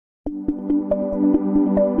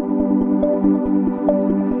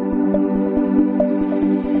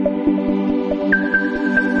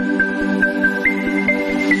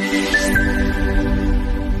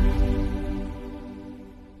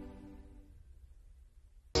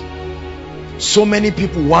So many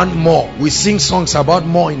people want more. We sing songs about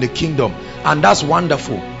more in the kingdom, and that's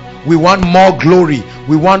wonderful. We want more glory,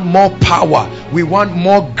 we want more power, we want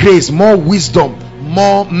more grace, more wisdom,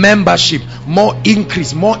 more membership, more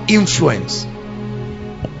increase, more influence.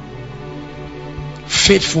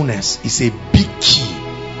 Faithfulness is a big key,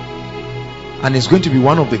 and it's going to be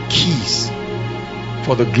one of the keys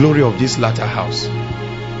for the glory of this latter house.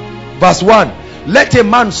 Verse 1, let a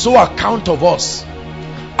man so account of us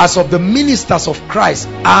as of the ministers of Christ,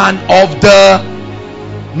 and of the,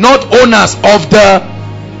 not owners, of the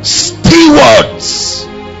stewards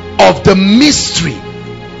of the mystery,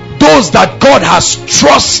 those that God has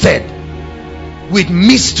trusted with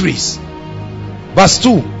mysteries. Verse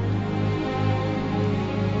 2,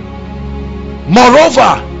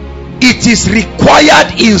 moreover, it is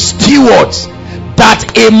required in stewards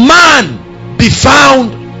that a man be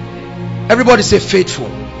found, everybody say faithful.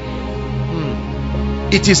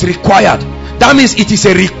 It is required. That means it is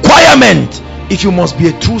a requirement if you must be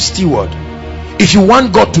a true steward. If you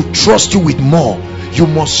want God to trust you with more, you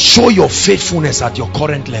must show your faithfulness at your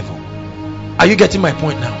current level. Are you getting my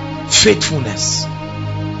point now? Faithfulness,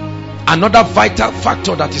 another vital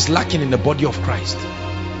factor that is lacking in the body of Christ.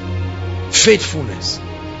 Faithfulness.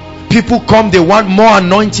 People come, they want more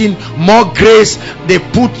anointing, more grace. They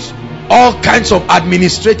put all kinds of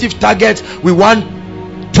administrative targets. We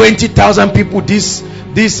want 20,000 people this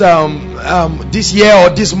year or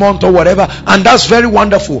this month or whatever, and that's very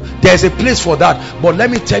wonderful. There's a place for that. But let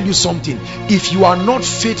me tell you something, if you are not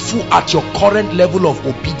faithful at your current level of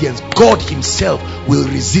obedience, God himself will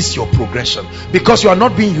resist your progression, because you are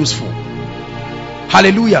not being useful.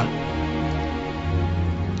 Hallelujah.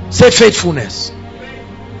 Say faithfulness.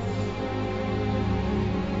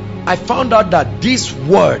 I found out that this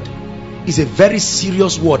word is a very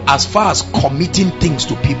serious word as far as committing things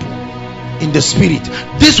to people in the spirit.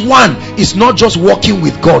 This one is not just walking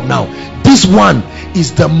with God now. This one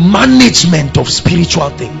is the management of spiritual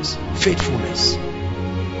things. Faithfulness.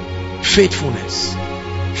 Faithfulness.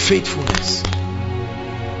 Faithfulness.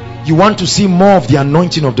 You want to see more of the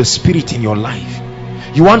anointing of the Spirit in your life.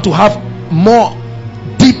 You want to have more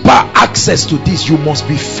deeper access to this. You must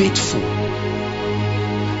be faithful.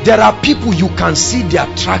 There are people, you can see their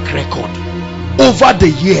track record over the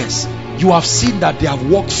years. You have seen that they have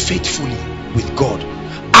walked faithfully with God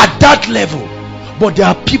at that level, but there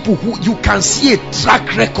are people who you can see a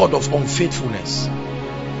track record of unfaithfulness.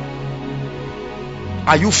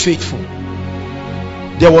 Are you faithful?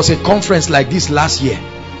 There was a conference like this last year.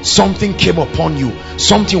 Something came upon you,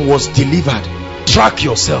 something was delivered. Track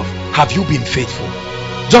yourself. Have you been faithful?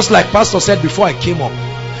 Just like Pastor said before I came up,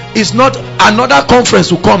 it's not another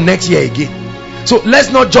conference will come next year again. So let's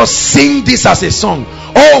not just sing this as a song.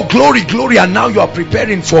 Oh, glory, glory, and now you are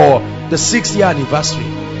preparing for the 6th year anniversary.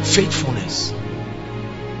 Faithfulness.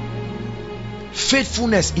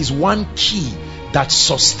 Faithfulness is one key that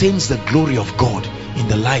sustains the glory of God in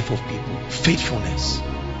the life of people. Faithfulness.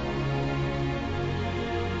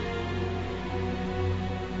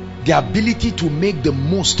 The ability to make the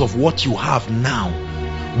most of what you have now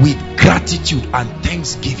with gratitude and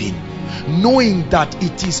thanksgiving, knowing that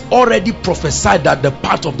it is already prophesied that the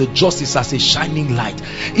path of the just is as a shining light.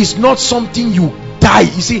 It's not something you die.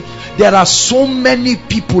 You see, there are so many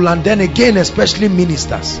people, and then again especially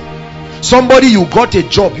ministers. Somebody, you got a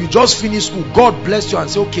job, you just finished school, God bless you and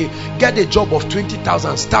say, okay, get a job of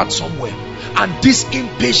 20,000, start somewhere. And this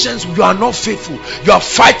impatience, you are not faithful. You are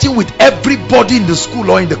fighting with everybody in the school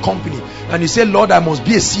or in the company, and you say, Lord, I must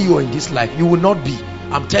be a CEO in this life. You will not be.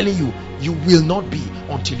 I'm telling you, you will not be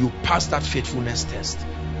until you pass that faithfulness test.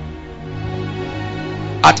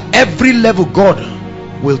 At every level, God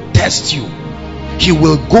will test you. He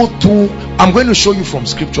will go through. I'm going to show you from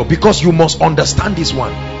scripture, because you must understand this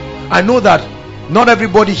one. I know that not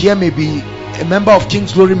everybody here may be a member of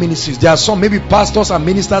King's Glory Ministries. There are some, maybe pastors and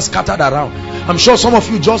ministers scattered around. I'm sure some of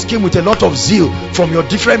you just came with a lot of zeal from your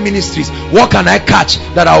different ministries. What can I catch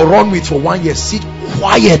that I'll run with for 1 year? Sit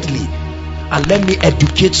quietly and let me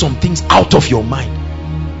educate some things out of your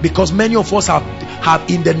mind, because many of us have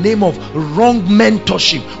in the name of wrong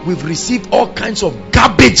mentorship, we've received all kinds of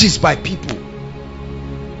garbages by people.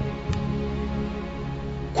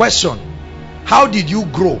 Question: how did you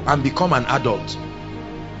grow and become an adult?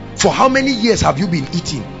 For how many years have you been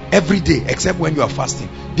eating every day except when you are fasting?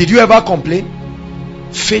 Did you ever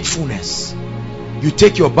complain? Faithfulness. You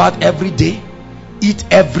take your bath every day, eat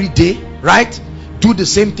every day, right? Do the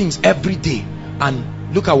same things every day,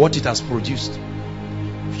 and look at what it has produced.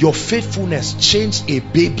 Your faithfulness changed a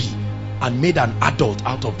baby and made an adult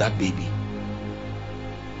out of that baby.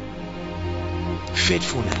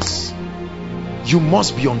 Faithfulness. You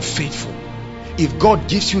must be unfaithful. If God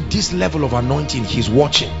gives you this level of anointing, He's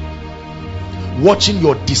watching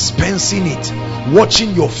your dispensing it,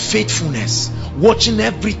 watching your faithfulness, watching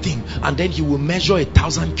everything, and then He will measure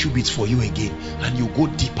 1,000 cubits for you again, and you go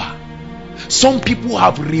deeper. Some people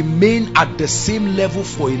have remained at the same level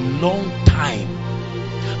for a long time.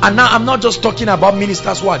 And now I'm not just talking about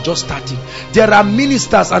ministers who are just starting. There are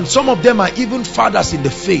ministers, and some of them are even fathers in the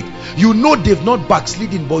faith. You know they've not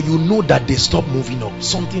backslidden, but you know that they stopped moving up.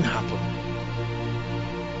 Something happened.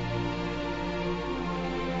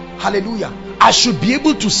 Hallelujah. I should be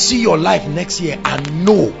able to see your life next year and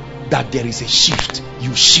know that there is a shift.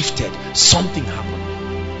 You shifted. Something happened.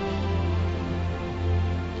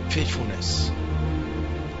 Faithfulness.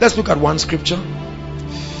 Let's look at one scripture.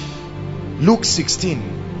 Luke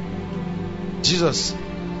 16. Jesus.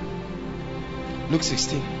 Luke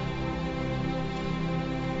 16.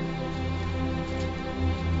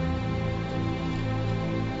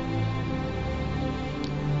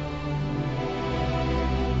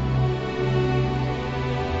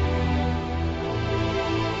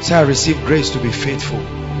 Say, I receive grace to be faithful.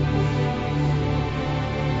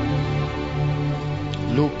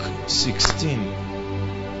 Luke 16.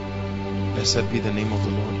 Blessed be the name of the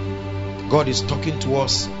Lord. God is talking to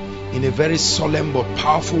us in a very solemn but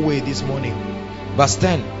powerful way this morning. Verse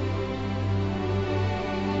 10.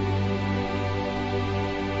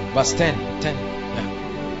 Verse 10.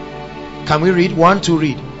 Yeah. Can we read? 1, 2,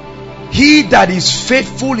 read. He that is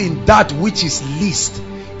faithful in that which is least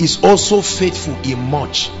is also faithful in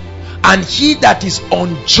much, and he that is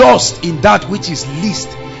unjust in that which is least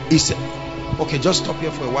is... Okay, just stop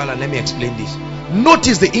here for a while and let me explain this.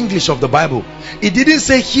 Notice the English of the Bible. It didn't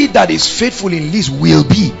say he that is faithful in least will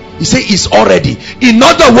be. It said is already. In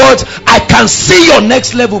other words, I can see your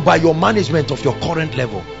next level by your management of your current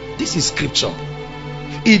level. This is scripture.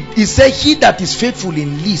 It said he that is faithful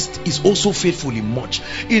in least is also faithful in much.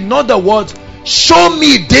 In other words, show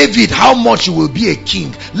me, David, how much you will be a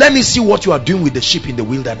king. Let me see what you are doing with the sheep in the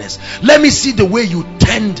wilderness. Let me see the way you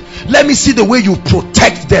tend. Let me see the way you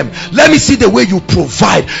protect them. Let me see the way you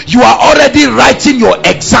provide. You are already writing your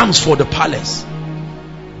exams for the palace.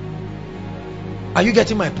 Are you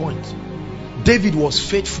getting my point? David was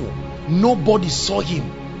faithful. Nobody saw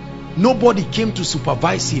him. Nobody came to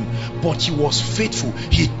supervise him, but he was faithful.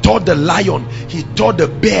 He taught the lion, he taught the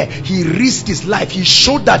bear, he risked his life. He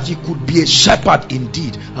showed that he could be a shepherd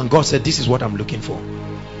indeed. And God said, this is what I'm looking for.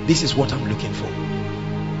 This is what I'm looking for.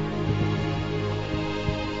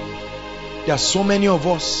 There are so many of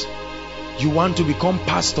us. You want to become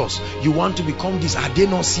pastors, you want to become this. Are they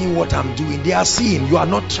not seeing what I'm doing? They are seeing. You are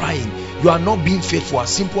not trying. You are not being faithful.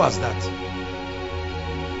 As simple as that.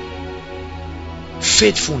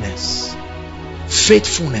 Faithfulness.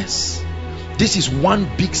 Faithfulness. This is one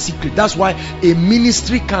big secret. That's why a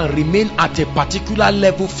ministry can remain at a particular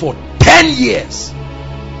level for 10 years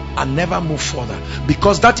and never move further,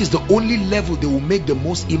 because that is the only level they will make the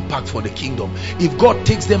most impact for the kingdom. If God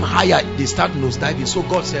takes them higher, they start nosediving. So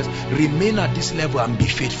God says, remain at this level and be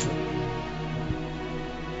faithful.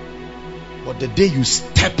 But the day you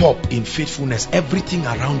step up in faithfulness, everything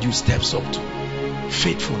around you steps up to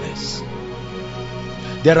faithfulness.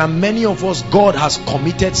 There are many of us, God has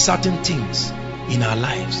committed certain things in our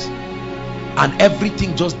lives, and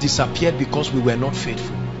everything just disappeared because we were not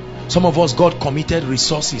faithful. Some of us, God committed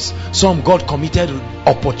resources. Some, God committed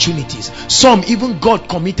opportunities. Some, even God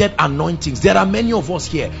committed anointings. There are many of us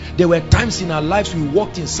here. There were times in our lives we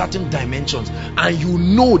walked in certain dimensions, and you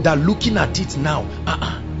know that looking at it now,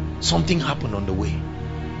 something happened on the way.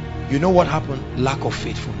 You know what happened? Lack of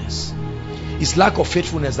faithfulness. It's lack of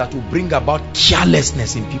faithfulness that will bring about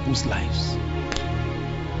carelessness in people's lives.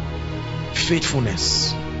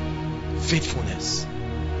 Faithfulness. Faithfulness.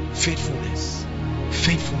 Faithfulness.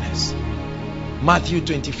 Faithfulness. Matthew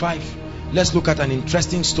 25. Let's look at an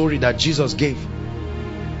interesting story that Jesus gave.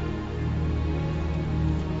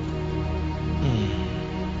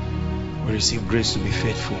 We receive grace to be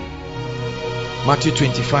faithful. Matthew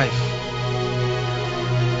 25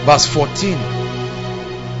 verse 14.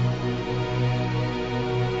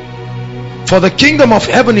 For the kingdom of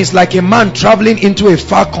heaven is like a man traveling into a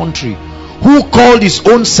far country, who called his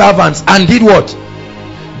own servants and did what?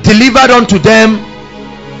 Delivered unto them.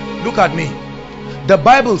 Look at me. The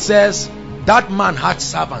Bible says that man had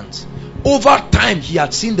servants, Over time, he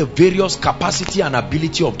had seen the various capacity and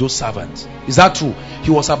ability of those servants. Is that true?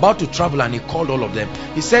 He was about to travel and he called all of them.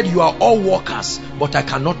 He said, you are all workers, but I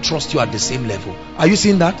cannot trust you at the same level. Are you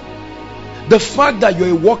seeing that? The fact that you're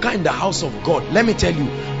a worker in the house of God, let me tell you,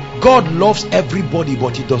 God loves everybody,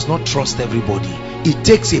 but he does not trust everybody. It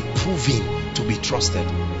takes a proving to be trusted.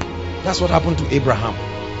 That's what happened to Abraham.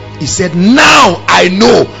 He said, now I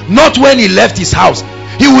know. Not when he left his house.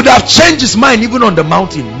 He would have changed his mind even on the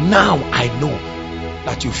mountain. Now I know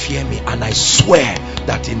that you fear me, and I swear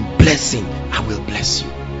that in blessing I will bless you.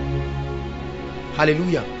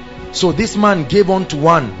 Hallelujah. So this man gave unto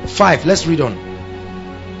one 5. Let's read on.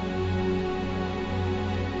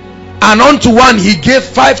 And unto one he gave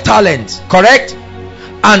 5 talents, correct?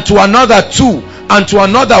 And to another 2, and to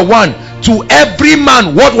another 1. To every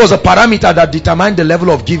man, what was a parameter that determined the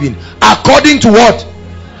level of giving? According to what?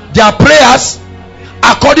 Their prayers.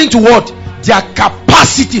 According to what? Their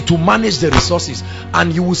capacity to manage the resources.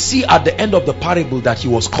 And you will see at the end of the parable that he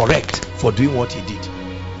was correct for doing what he did.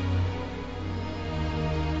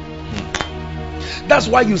 That's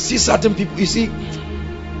why you see certain people, you see,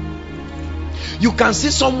 you can see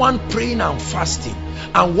someone praying and fasting,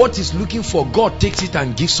 and what is looking for, God takes it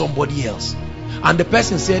and gives somebody else. And the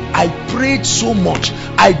person said, I prayed so much,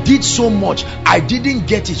 I did so much, I didn't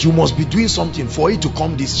get it. You must be doing something for it to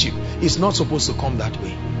come this cheap. It's not supposed to come that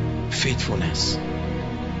way. Faithfulness.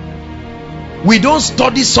 We don't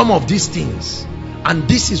study some of these things, and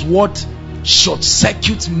this is what short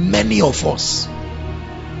circuits many of us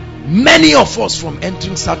from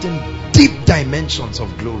entering certain deep dimensions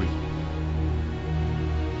of glory.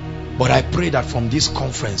 But I pray that from this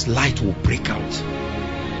conference, light will break out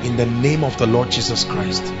in the name of the Lord Jesus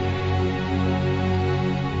Christ.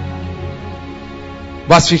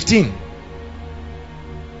 Verse 15.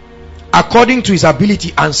 According to his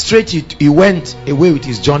ability, and straight he went away with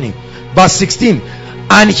his journey. Verse 16.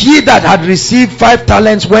 And he that had received 5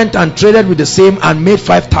 talents went and traded with the same and made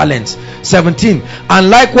 5 talents. 17. And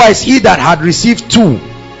likewise he that had received 2,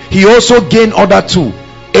 he also gained other 2.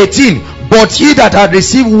 18. But he that had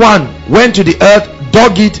received 1 went to the earth,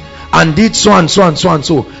 dug it, and did so and so and so and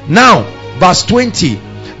so. Now verse 20,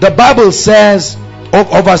 the Bible says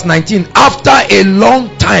of verse 19, after a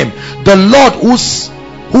long time the Lord whose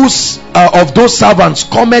of those servants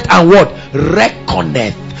cometh and what?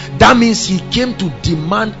 Reckoneth. That means he came to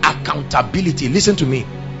demand accountability. Listen to me.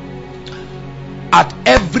 At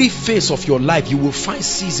every phase of your life, you will find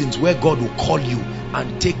seasons where God will call you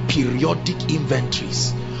and take periodic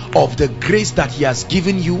inventories of the grace that he has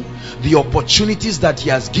given you, the opportunities that he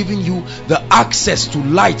has given you, the access to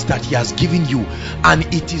light that he has given you. And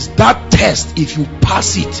it is that test, if you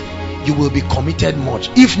pass it, you will be committed much.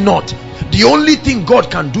 If not, the only thing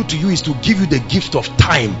God can do to you is to give you the gift of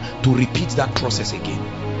time to repeat that process again.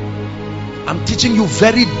 I'm teaching you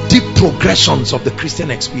very deep progressions of the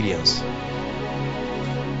Christian experience.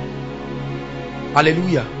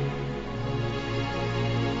 Hallelujah.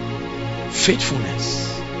 Faithfulness.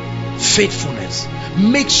 Faithfulness.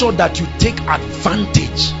 Make sure that you take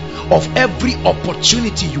advantage of every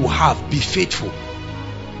opportunity you have. Be faithful.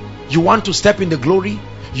 You want to step in the glory?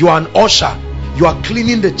 You are an usher. You are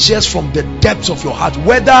cleaning the chairs from the depths of your heart.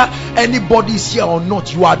 Whether anybody is here or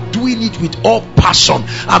not, you are doing it with all passion.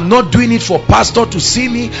 I'm not doing it for pastor to see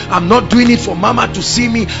me. I'm not doing it for mama to see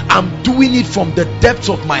me. I'm doing it from the depths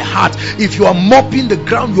of my heart. If you are mopping the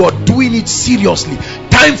ground, you are doing it seriously.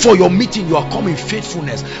 Time for your meeting, you are coming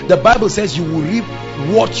faithfulness. The Bible says you will reap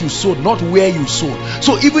what you sowed, not where you sowed.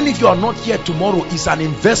 So even if you are not here tomorrow, it's an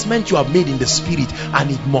investment you have made in the spirit, and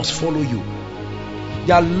it must follow you.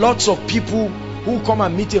 There are lots of people who come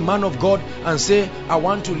and meet a man of God and say, I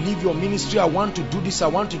want to leave your ministry, I want to do this, I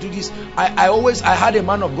want to do this. I had a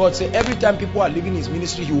man of God say, every time people are leaving his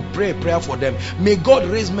ministry, he will pray a prayer for them. May God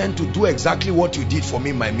raise men to do exactly what you did for me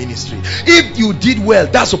in my ministry. If you did well,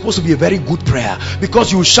 that's supposed to be a very good prayer,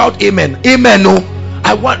 because you shout amen. Amen. No,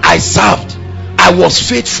 I served, I was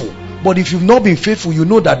faithful. But if you've not been faithful, you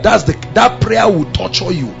know that that prayer will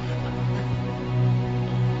torture you.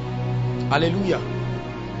 Hallelujah.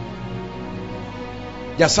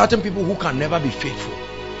 There are certain people who can never be faithful.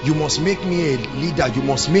 You must make me a leader, you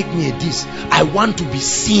must make me a this. I want to be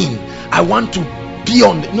seen, I want to be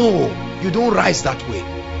on the... No, you don't rise that way.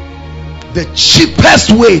 The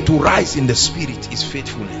cheapest way to rise in the spirit is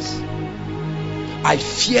faithfulness. I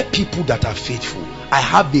fear people that are faithful. I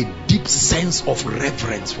have a deep sense of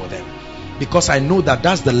reverence for them, because I know that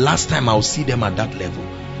that's the last time I'll see them at that level,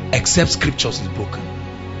 except scriptures is broken.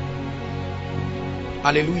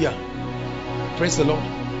 Hallelujah. Praise the Lord.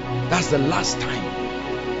 That's the last time.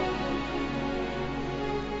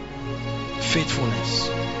 Faithfulness.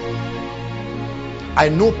 I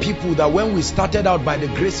know people that when we started out by the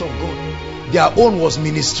grace of God, their own was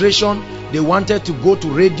ministration. They wanted to go to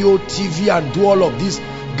radio, TV and do all of this,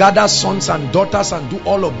 gather sons and daughters and do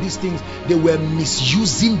all of these things. They were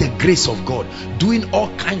misusing the grace of God, doing all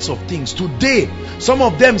kinds of things. Today, some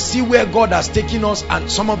of them see where God has taken us, and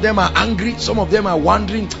some of them are angry, some of them are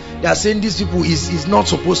wondering. They are saying these people is not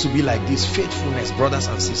supposed to be like this. Faithfulness, brothers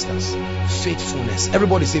and sisters. Faithfulness.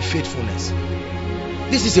 Everybody say faithfulness.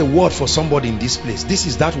 This is a word for somebody in this place. This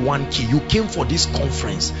is that one key. You came for this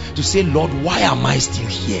conference to say, Lord, why am I still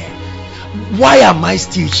here? Why am I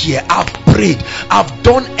still here? I've prayed. I've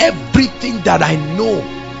done everything that I know.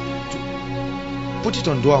 Put it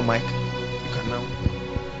on dual mic. You can now.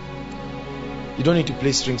 You don't need to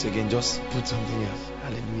play strings again. Just put something else.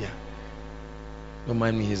 Hallelujah. Don't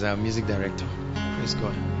mind me. He's our music director. Praise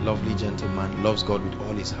God. Lovely gentleman. Loves God with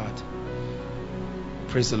all his heart.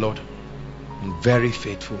 Praise the Lord. And very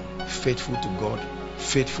faithful. Faithful to God.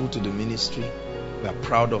 Faithful to the ministry. We are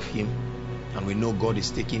proud of him. And we know God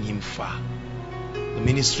is taking him far. The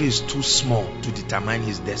ministry is too small to determine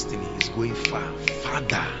his destiny. He's going far.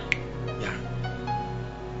 Father.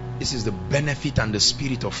 Yeah. This is the benefit and the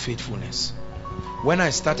spirit of faithfulness. When I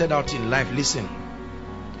started out in life, listen.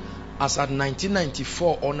 As at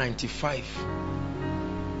 1994 or 95,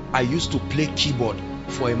 I used to play keyboard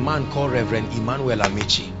for a man called Reverend Emmanuel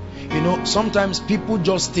Amechi. You know, sometimes people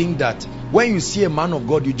just think that when you see a man of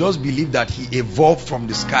God, you just believe that he evolved from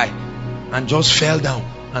the sky and just fell down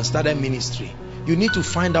and started ministry. You need to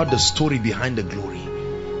find out the story behind the glory.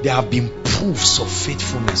 There have been proofs of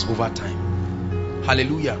faithfulness over time.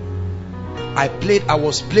 Hallelujah. I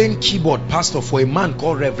was playing keyboard pastor for a man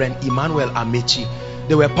called Reverend Emmanuel Amechi.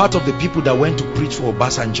 They were part of the people that went to preach for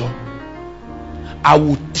Obasanjo. I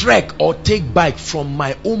would trek or take bike from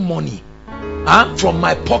my own money, from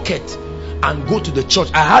my pocket, and go to the church.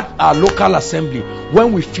 I had our local assembly.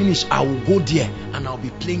 When we finish, I will go there and I'll be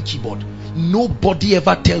playing keyboard. Nobody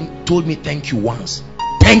ever told me thank you once.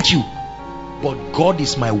 Thank you. But God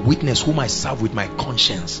is my witness, whom I serve with my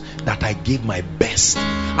conscience, that I gave my best.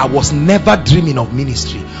 I was never dreaming of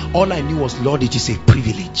ministry. All I knew was, Lord, it is a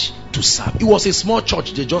privilege to serve. It was a small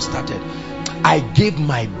church, they just started. I gave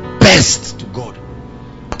my best to God.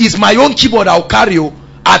 It's my own keyboard I'll carry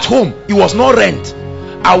at home. It was no rent.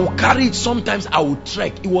 I will carry it. Sometimes I will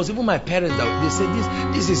trek. It was even my parents that they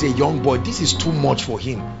said, this is a young boy, this is too much for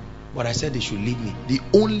him. But I said they should leave me. The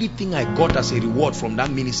only thing I got as a reward from that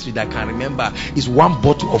ministry that I can remember is one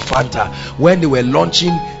bottle of Fanta when they were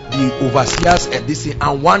launching the overseers at this thing,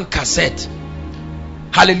 and one cassette.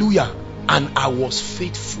 Hallelujah. And I was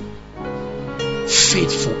faithful.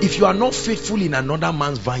 Faithful. If you are not faithful in another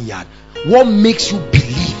man's vineyard, what makes you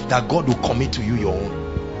believe that God will commit to you your own?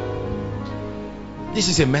 This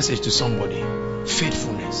is a message to somebody.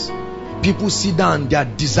 Faithfulness. People sit down, they are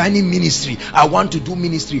designing ministry. I want to do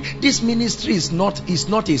ministry. This ministry is not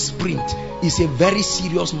a sprint. It's a very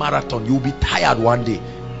serious marathon. You will be tired one day,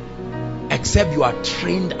 except you are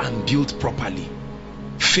trained and built properly.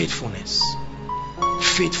 Faithfulness.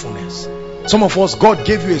 Faithfulness. Some of us, God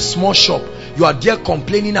gave you a small shop. You are there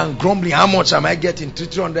complaining and grumbling. How much am I getting?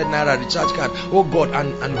 300 naira recharge card. Oh God.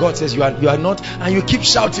 And God says you are not. And you keep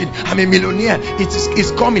shouting, I'm a millionaire.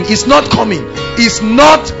 It's coming. It's not coming. It's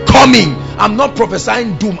not coming. I'm not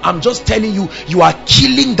prophesying doom. I'm just telling you, you are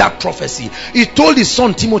killing that prophecy. He told his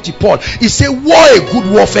son Timothy Paul, he said, war a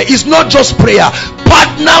good warfare. It's not just prayer.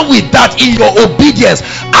 Partner with that in your obedience.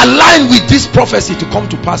 Align with this prophecy to come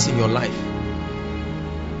to pass in your life.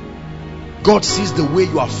 God sees the way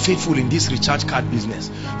you are faithful in this recharge card business.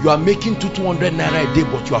 You are making 200 naira a day,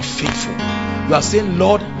 but you are faithful. You are saying,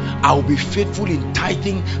 Lord, I will be faithful in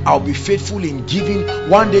tithing. I will be faithful in giving.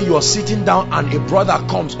 One day you are sitting down and a brother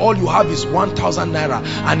comes. All you have is 1,000 naira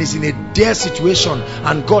and is in a dire situation,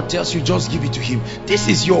 and God tells you, just give it to him. This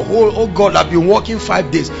is your whole, oh God, I've been working 5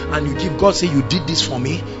 days, and you give. God say, you did this for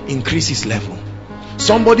me. Increase his level.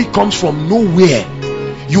 Somebody comes from nowhere.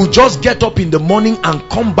 You just get up in the morning and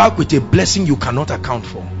come back with a blessing you cannot account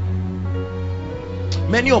for.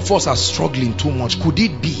 Many of us are struggling too much. Could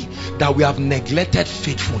it be that we have neglected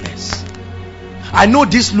faithfulness? I know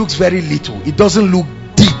this looks very little. It doesn't look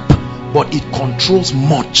deep, but it controls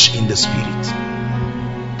much in the spirit.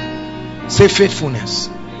 Say faithfulness.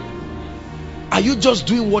 Are you just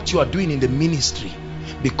doing what you are doing in the ministry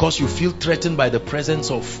because you feel threatened by the presence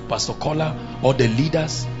of Pastor Kola or the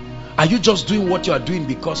leaders? Are you just doing what you are doing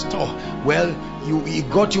because, he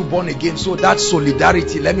got you born again, so that's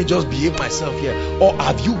solidarity, let me just behave myself here? Or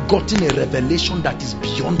have you gotten a revelation that is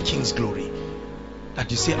beyond King's glory? That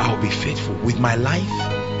you say, I will be faithful with my life.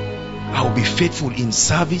 I will be faithful in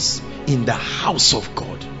service in the house of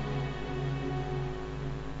God.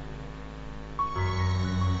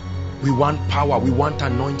 We want power, we want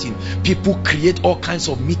anointing. People create all kinds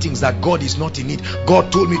of meetings that God is not in it.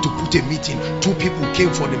 God told me to put a meeting. 2 people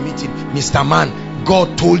came for the meeting. Mr. Man,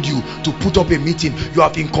 God told you to put up a meeting. You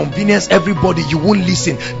have inconvenienced everybody. You won't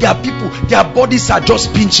listen. There are people, their bodies are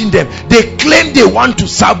just pinching them. They claim they want to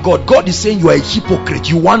serve God. God is saying you are a hypocrite.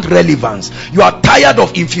 You want relevance. You are tired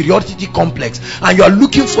of inferiority complex and you are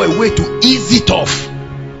looking for a way to ease it off.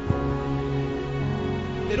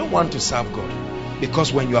 They don't want to serve God.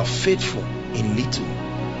 Because when you are faithful in little,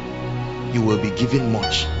 you will be given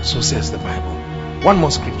much. So says the Bible. One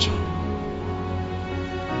more scripture.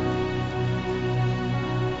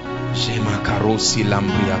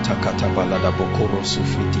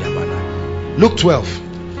 Luke 12.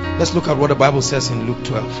 Let's look at what the Bible says in Luke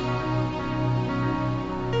 12.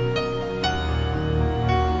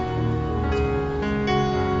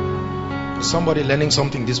 Is somebody learning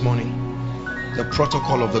something this morning? The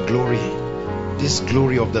protocol of the glory. This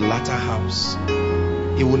glory of the latter house,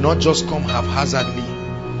 it will not just come haphazardly.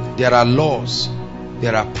 There are laws,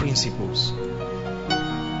 there are principles.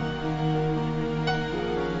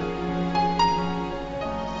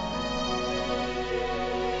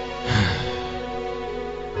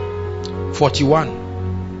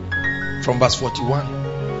 From verse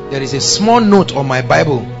 41, there is a small note on my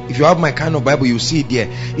Bible. If you have my kind of Bible, you see it there.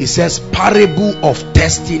 It says parable of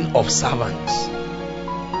testing of servants.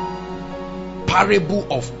 Parable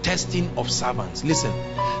of testing of servants. Listen.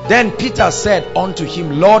 Then Peter said unto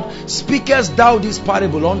him, Lord, speakest thou this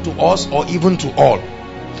parable unto us or even to all?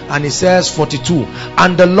 And he says 42,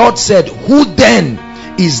 and the Lord said, who then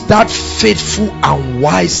is that faithful and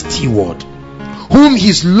wise steward, whom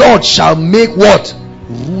his Lord shall make what?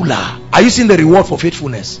 Ruler. Are you seeing the reward for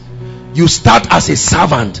faithfulness? You start as a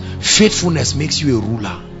servant. Faithfulness makes you a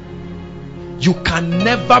ruler. You can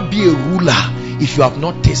never be a ruler if you have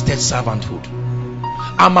not tasted servanthood.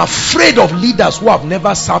 I'm afraid of leaders who have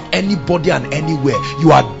never served anybody and anywhere.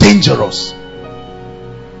 You are dangerous.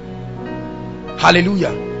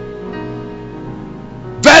 Hallelujah.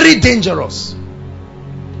 Very dangerous.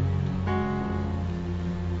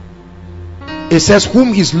 It says,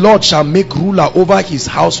 whom his Lord shall make ruler over his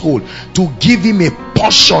household, to give him a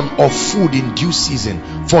portion of food in due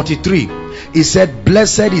season. 43. He said,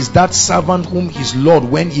 blessed is that servant whom his Lord,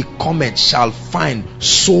 when he cometh, shall find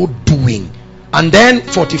so doing. And then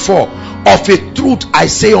 44, of a truth I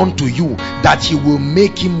say unto you, that he will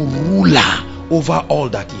make him ruler over all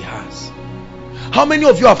that he has. How many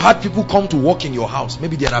of you have had people come to work in your house?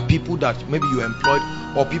 Maybe there are people that maybe you employed,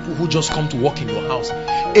 or people who just come to work in your house.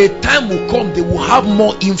 A time will come, they will have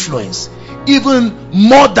more influence, even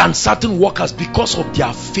more than certain workers, because of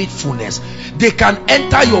their faithfulness. They can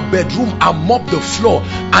enter your bedroom and mop the floor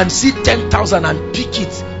and see 10,000 and pick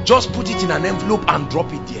it, just put it in an envelope and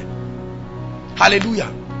drop it there. Hallelujah.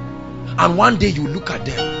 And one day you look at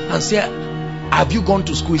them and say, have you gone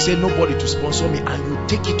to school? He said, nobody to sponsor me. And you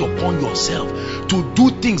take it upon yourself to do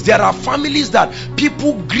things. There are families that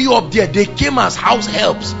people grew up there, they came as house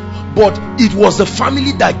helps, but it was the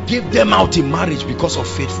family that gave them out in marriage because of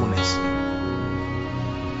faithfulness.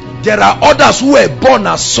 There are others who were born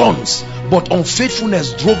as sons, but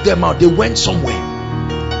unfaithfulness drove them out. They went somewhere.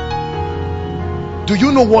 Do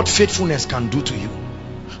you know what faithfulness can do to you?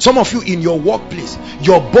 Some of you in your workplace,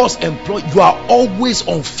 your boss employed, you are always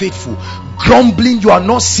unfaithful, grumbling, you are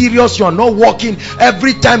not serious, you are not working.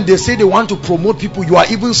 Every time they say they want to promote people, you are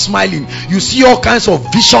even smiling. You see all kinds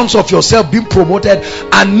of visions of yourself being promoted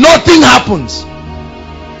and nothing happens.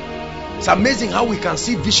 It's amazing how we can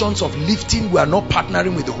see visions of lifting we are not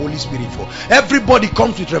partnering with the Holy Spirit for. Everybody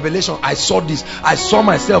comes with revelation. I saw this, I saw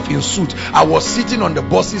myself in suit, I was sitting on the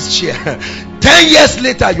boss's chair. 10 years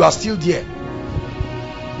later you are still there.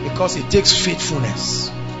 Because it takes faithfulness.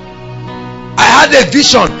 I had a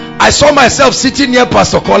vision. I saw myself sitting near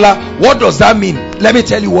Pastor Kola. What does that mean? Let me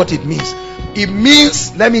tell you what it means. It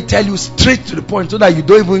means, let me tell you straight to the point so that you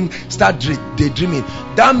don't even start daydreaming.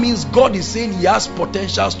 That means God is saying he has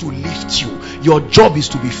potentials to lift you. Your job is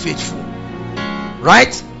to be faithful.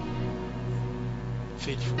 Right?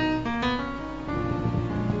 Faithful.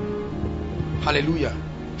 Hallelujah.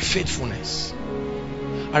 Faithfulness.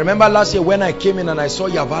 I remember last year when I came in and I saw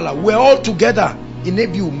Yavala, we're all together in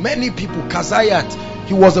Abu, many people. Kazayat,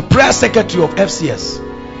 he was the prayer secretary of FCS.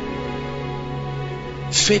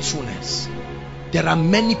 Faithfulness. There are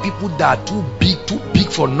many people that are too big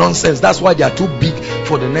for nonsense. That's why they are too big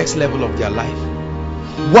for the next level of their life.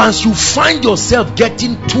 Once you find yourself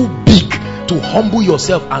getting too big to humble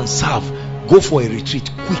yourself and serve, go for a retreat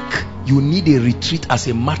quick. You need a retreat as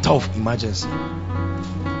a matter of emergency.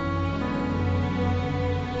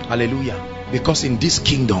 Hallelujah. Because in this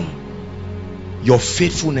kingdom, Your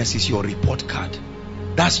faithfulness is your report card.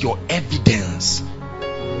 That's your evidence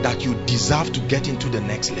that you deserve to get into the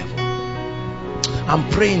next level. I'm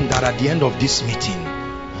praying that at the end of this meeting,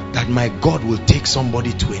 that my God will take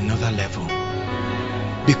somebody to another level.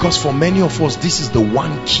 Because for many of us, this is the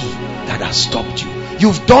one key that has stopped you.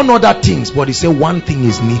 You've done other things, but he said one thing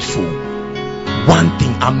is needful. One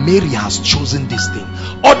thing, and Mary has chosen this thing.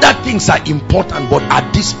 Other things are important, but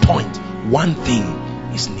at this point, one thing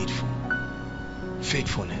is needful.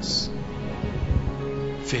 Faithfulness.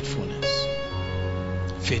 Faithfulness.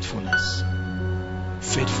 Faithfulness.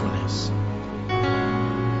 Faithfulness.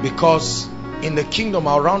 Because in the kingdom,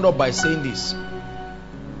 I'll round up by saying this: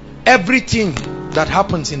 everything that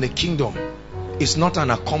happens in the kingdom is not an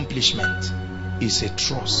accomplishment, it's a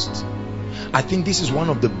trust. I think this is one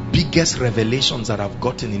of the biggest revelations that I've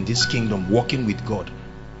gotten in this kingdom, walking with God.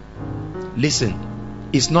 Listen,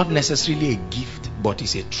 it's not necessarily a gift, but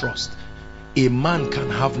it's a trust. A man can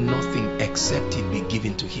have nothing except it be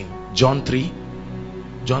given to him. John 3,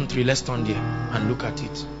 let's turn there and look at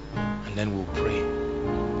it, and then we'll pray.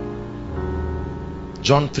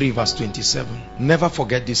 John 3 verse 27. Never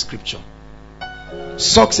forget this scripture.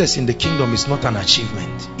 Success in the kingdom is not an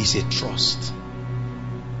achievement, it's a trust.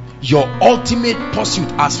 Your ultimate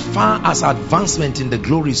pursuit, as far as advancement in the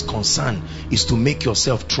glory is concerned, is to make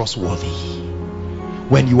yourself trustworthy.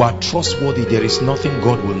 When you are trustworthy, there is nothing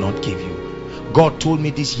God will not give you. God told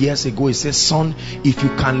me this years ago. He says, son, if you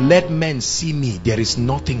can let men see me, there is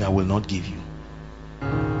nothing I will not give you.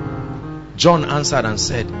 John answered and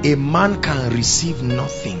said, a man can receive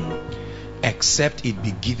nothing except it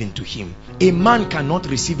be given to him. A man cannot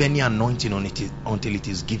receive any anointing until it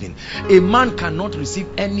is given. A man cannot receive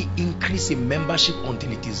any increase in membership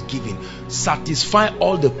until it is given. Satisfy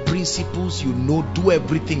all the principles, you know, do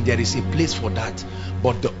everything. There is a place for that.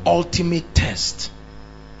 But the ultimate test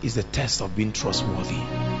is the test of being trustworthy.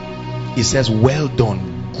 It says, well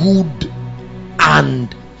done, good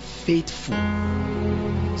and faithful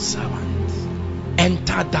servant.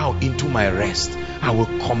 Enter thou into my rest. I will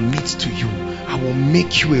commit to you. I will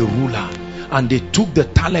make you a ruler. And they took the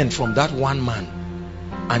talent from that one man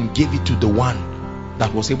and gave it to the one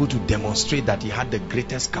that was able to demonstrate that he had the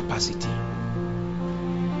greatest capacity.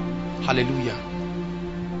 Hallelujah.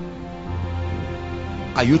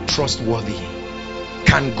 Are you trustworthy?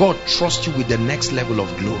 Can God trust you with the next level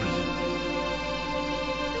of glory?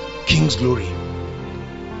 King's glory.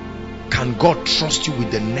 Can God trust you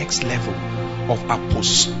with the next level of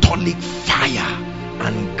apostolic fire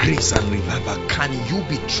and grace and revival? Can you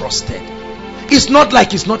be trusted? It's not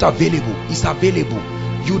like it's not available. It's available.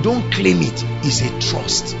 You don't claim it. It's a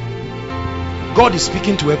trust. God is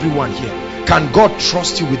speaking to everyone here. Can God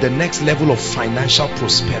trust you with the next level of financial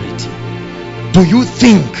prosperity? Do you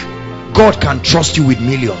think God can trust you with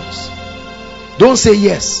millions? Don't say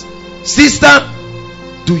yes. Sister,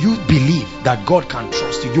 do you believe that God can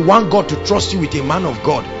trust you? You want God to trust you with a man of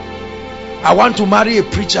God? I want to marry a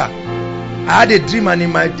preacher. I had a dream, and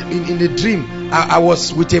in the dream I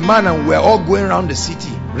was with a man and we're all going around the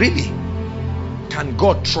city. Really? Can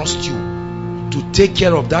God trust you to take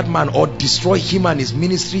care of that man or destroy him and his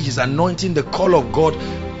ministry, his anointing, the call of God,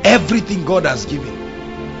 everything God has given?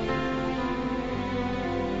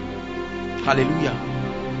 Hallelujah.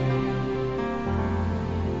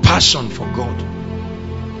 Passion for God,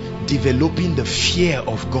 developing the fear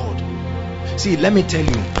of God. See, let me tell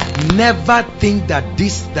you, never think that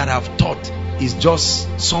this that I've taught is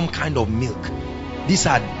just some kind of milk. These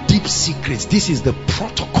are deep secrets. This is the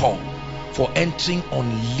protocol for entering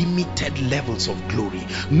unlimited levels of glory.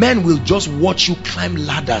 Men will just watch you climb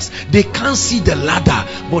ladders. They can't see the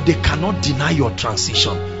ladder, but they cannot deny your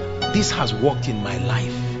transition. This has worked in my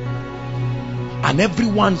life. And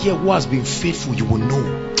everyone here who has been faithful, you will know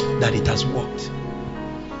that it has worked.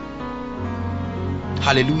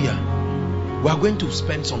 Hallelujah. We are going to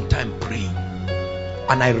spend some time praying,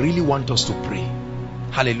 and I really want us to pray.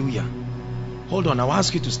 Hallelujah. Hold on, I'll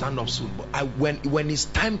ask you to stand up soon, but when it's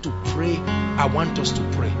time to pray, I want us to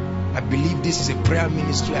pray. I believe this is a prayer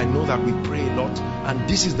ministry. I know that we pray a lot, and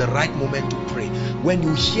this is the right moment to pray. When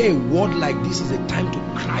you hear a word like this, is a time to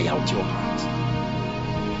cry out your heart,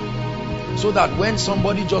 so that when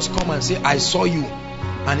somebody just come and say, I saw you,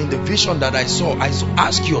 and in the vision that I saw,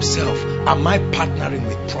 ask yourself, am I partnering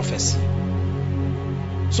with prophecy?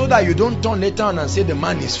 So that you don't turn later on and say the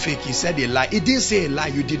man is fake, he said a lie. He didn't say a lie.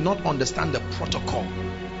 You did not understand the protocol.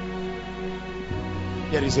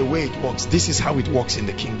 There is a way it works. This is how it works in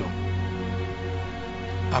the kingdom.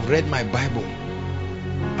 I've read my Bible,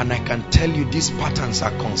 and I can tell you these patterns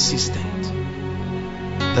are consistent.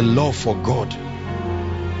 The love for God,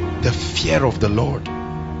 the fear of the Lord.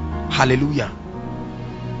 Hallelujah.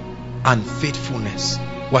 and faithfulness.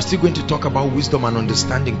 We're still going to talk about wisdom and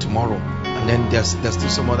understanding tomorrow, and then there's still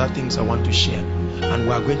some other things I want to share, and we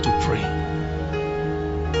are going to pray.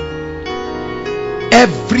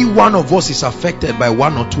 Every one of us is affected by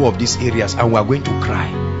one or two of these areas, and we are going to cry.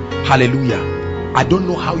 Hallelujah. I don't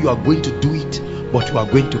know how you are going to do it, but you are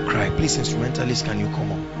going to cry. Please, instrumentalists, can you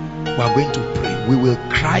come on? We are going to pray. We will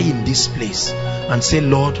cry in this place and say,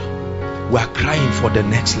 Lord, we are crying for the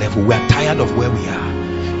next level. We are tired of where we are.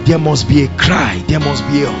 There must be a cry. There must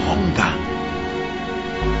be a hunger.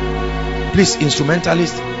 Please,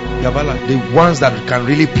 instrumentalists, the ones that can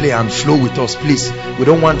really play and flow with us, please. We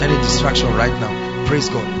don't want any distraction right now. Praise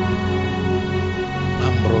God.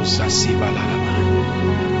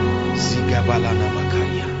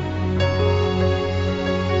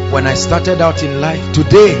 When I started out in life,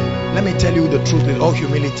 today, let me tell you the truth with all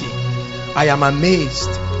humility, I am amazed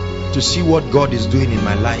to see what God is doing in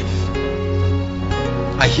my life.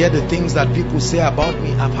 I hear the things that people say about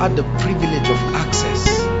me. I've had the privilege of access.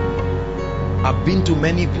 I've been to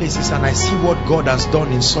many places, and I see what God has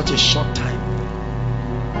done in such a short time.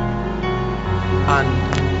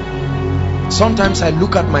 And sometimes I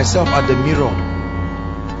look at myself at the mirror,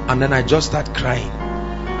 and then I just start crying.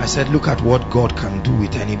 I said, look at what God can do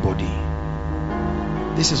with anybody.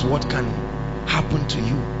 This is what can happen to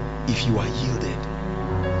you if you are yielded.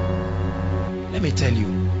 Let me tell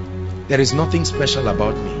you, there is nothing special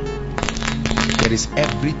about me. There is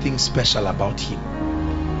everything special about him.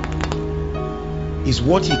 Is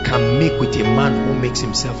what he can make with a man who makes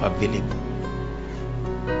himself available.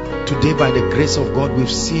 Today, by the grace of God, we've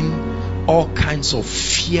seen all kinds of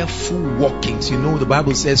fearful walkings. You know, the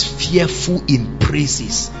Bible says fearful in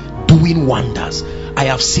praises, doing wonders. I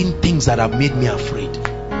have seen things that have made me afraid.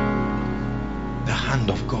 The hand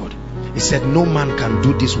of God. He said no man can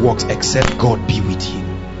do these works except God be with him.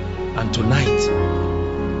 And tonight,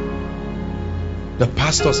 the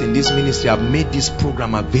pastors in this ministry have made this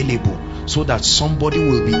program available so that somebody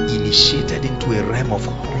will be initiated into a realm of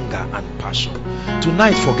hunger and passion.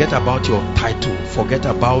 Tonight, forget about your title, forget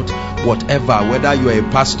about whatever, whether you are a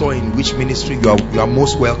pastor in which ministry, you are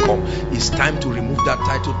most welcome. It's time to remove that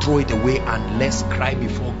title, throw it away, and let's cry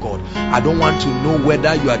before God. I don't want to know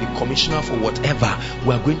whether you are the commissioner for whatever.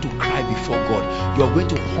 We are going to cry before God. You are going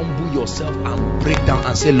to humble yourself and break down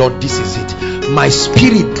and say, Lord, this is it. My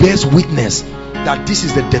spirit bears witness that this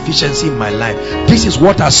is the deficiency in my life. This is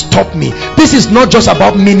what has stopped me. This is not just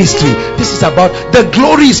about ministry. This is about, the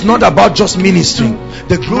glory is not about just ministry.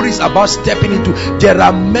 The glory is about stepping into. There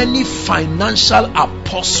are many financial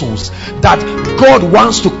apostles that God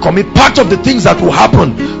wants to commit. Part of the things that will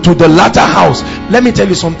happen to the latter house. Let me tell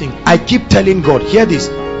you something. I keep telling God, hear this.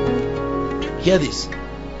 Hear this.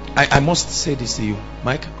 I must say this to you.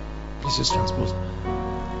 Mike, this is transposed.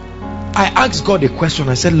 I asked God a question.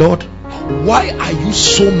 I said, Lord, why are you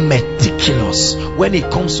so meticulous when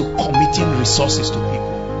it comes to committing resources to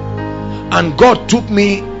people? And God took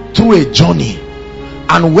me through a journey,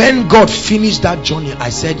 and when God finished that journey, I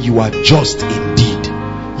said, you are just indeed.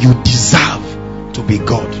 You deserve to be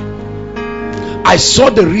God. I saw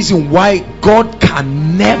the reason why God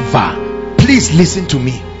can never, please listen to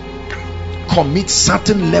me, commit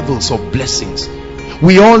certain levels of blessings.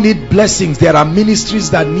 We all need blessings. There are ministries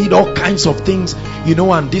that need all kinds of things, you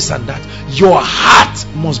know, and this and that. Your heart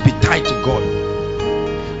must be tied to God.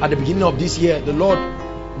 At the beginning of this year, the Lord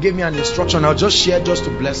gave me an instruction. I'll just share just to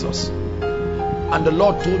bless us. And the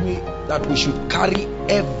Lord told me that we should carry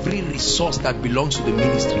every resource that belongs to the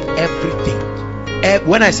ministry. Everything.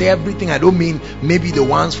 When I say everything, I don't mean maybe the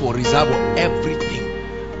ones for reserve or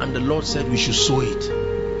everything. And the Lord said we should sow it.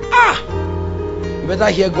 You better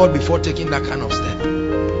hear God before taking that kind of step.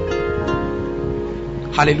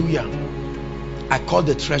 Hallelujah. I called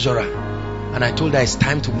the treasurer and I told her it's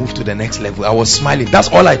time to move to the next level. I was smiling. That's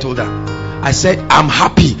all I told her. I said, I'm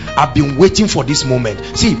happy. I've been waiting for this moment.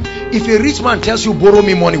 See, if a rich man tells you borrow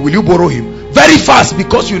me money, will you borrow him? Very fast,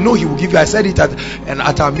 because you know he will give you. I said it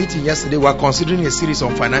at our meeting yesterday. We are considering a series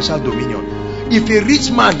on financial dominion. If a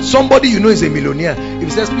rich man, somebody you know is a millionaire, if he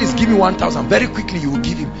says, please give me 1,000, very quickly you will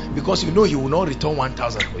give him, because you know he will not return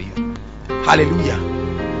 1,000 for you. Hallelujah.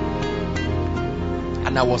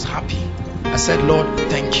 And I was happy. I said, Lord,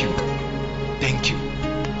 thank you. Thank you.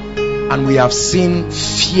 And we have seen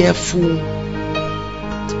fearful,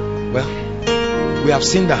 well, we have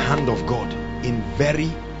seen the hand of God in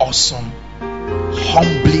very awesome,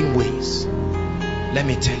 humbling ways. Let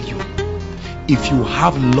me tell you, if you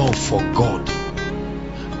have love for God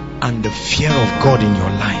and the fear of God in your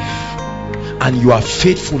life, and you are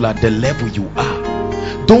faithful at the level you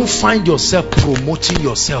are, don't find yourself promoting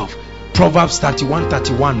yourself Proverbs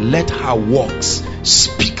 31:31, let her works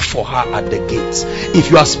speak for her at the gates.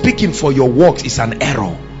 If you are speaking for your works, it's an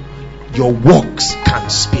error. Your works can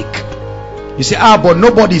speak. You say, but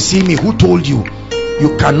nobody see me. Who told you?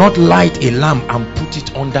 You cannot light a lamp and put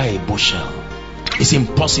it under a bushel. It's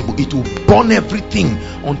impossible. It will burn everything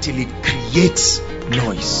until it creates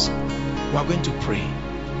noise. We are going to pray.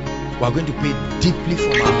 We are going to pray deeply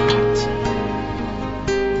from our heart.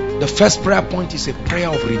 The first prayer point is a prayer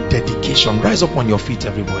of rededication. Rise up on your feet,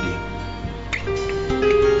 everybody.